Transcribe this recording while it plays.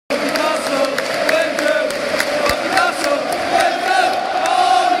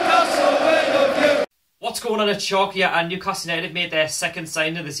What's going on at Chalk here? And Newcastle United made their second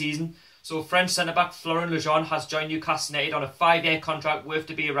signing of the season. So French centre-back Florian Lejeune has joined Newcastle United on a 5-year contract worth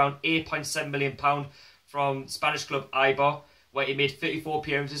to be around £8.7 million from Spanish club Eibar, where he made 34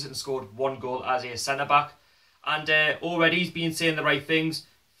 appearances and scored 1 goal as a centre-back. And already he's been saying the right things.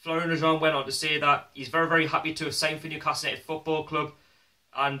 Florian Lejeune went on to say that he's very, very happy to have signed for Newcastle United Football Club.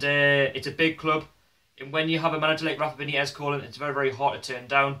 And it's a big club. And when you have a manager like Rafa Benitez calling, it's very, very hard to turn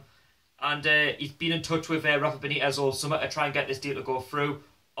down. And he's been in touch with Rafa Benitez all summer to try and get this deal to go through.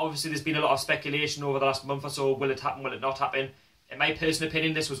 Obviously, there's been a lot of speculation over the last month or so. Will it happen? Will it not happen? In my personal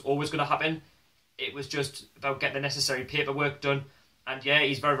opinion, this was always going to happen. It was just about getting the necessary paperwork done. And yeah,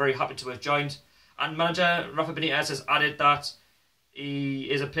 he's very, very happy to have joined. And manager Rafa Benitez has added that he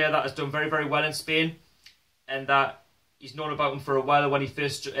is a player that has done very, very well in Spain. And that he's known about him for a while when he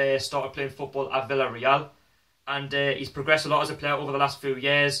first started playing football at Villarreal. And he's progressed a lot as a player over the last few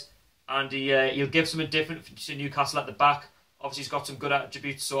years. And he'll give something different to Newcastle at the back. Obviously, he's got some good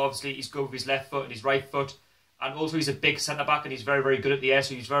attributes. So obviously, he's good with his left foot and his right foot. And also, he's a big centre-back and he's very, very good at the air.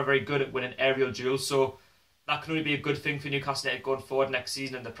 So he's very, very good at winning aerial duels. So that can only be a good thing for Newcastle United going forward next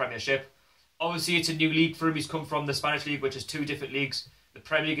season in the Premiership. Obviously, it's a new league for him. He's come from the Spanish League, which is 2 different leagues. The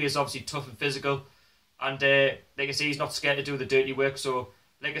Premier League is obviously tough and physical. And like I say, he's not scared to do the dirty work. So,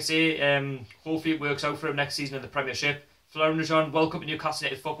 like I say, hopefully it works out for him next season in the Premiership. Florian Lejeune, welcome to Newcastle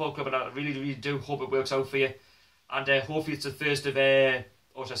United Football Club, and I really, really do hope it works out for you. And hopefully it's the first of,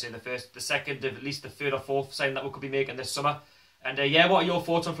 or should I say the second of at least the third or fourth sign that we could be making this summer. And yeah, what are your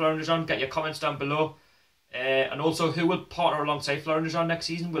thoughts on Florian Lejeune? Get your comments down below. And also, who will partner alongside Florian Lejeune next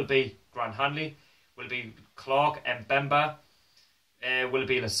season? Will it be Grant Hanley? Will it be Clark and Mbemba? Will it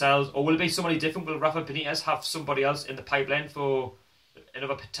be Lascelles? Or will it be somebody different? Will Rafa Benitez have somebody else in the pipeline for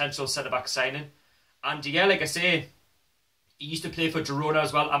another potential centre-back signing? And yeah, like I say, he used to play for Girona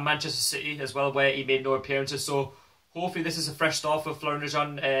as well and Manchester City as well, where he made no appearances. So hopefully this is a fresh start for Florian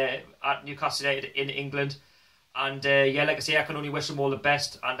Lejeune at Newcastle United in England. And yeah, like I say, I can only wish him all the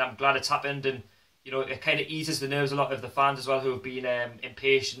best, and I'm glad it's happened. And you know, it kind of eases the nerves a lot of the fans as well, who have been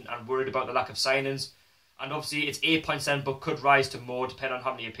impatient and worried about the lack of signings. And obviously it's 8.7, but could rise to more depending on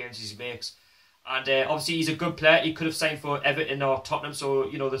how many appearances he makes. And obviously he's a good player. He could have signed for Everton or Tottenham, so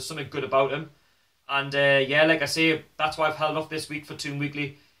you know there's something good about him. And yeah, like I say, that's why I've held off this week for Toon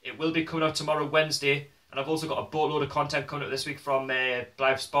Weekly. It will be coming out tomorrow, Wednesday. And I've also got a boatload of content coming out this week from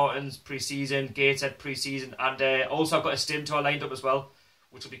Blythe Spartans pre-season, Gateshead pre-season. And also I've got a Stim tour lined up as well,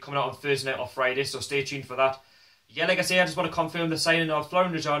 which will be coming out on Thursday night or Friday. So stay tuned for that. Yeah, like I say, I just want to confirm the signing of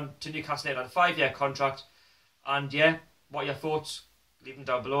Florian Lejeune to Newcastle United on a 5-year contract. And yeah, what are your thoughts? Leave them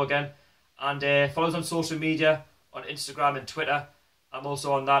down below again. And follow us on social media, on Instagram and Twitter. I'm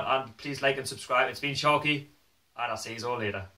also on that, and please like and subscribe. It's been Chalky, and I'll see you all later.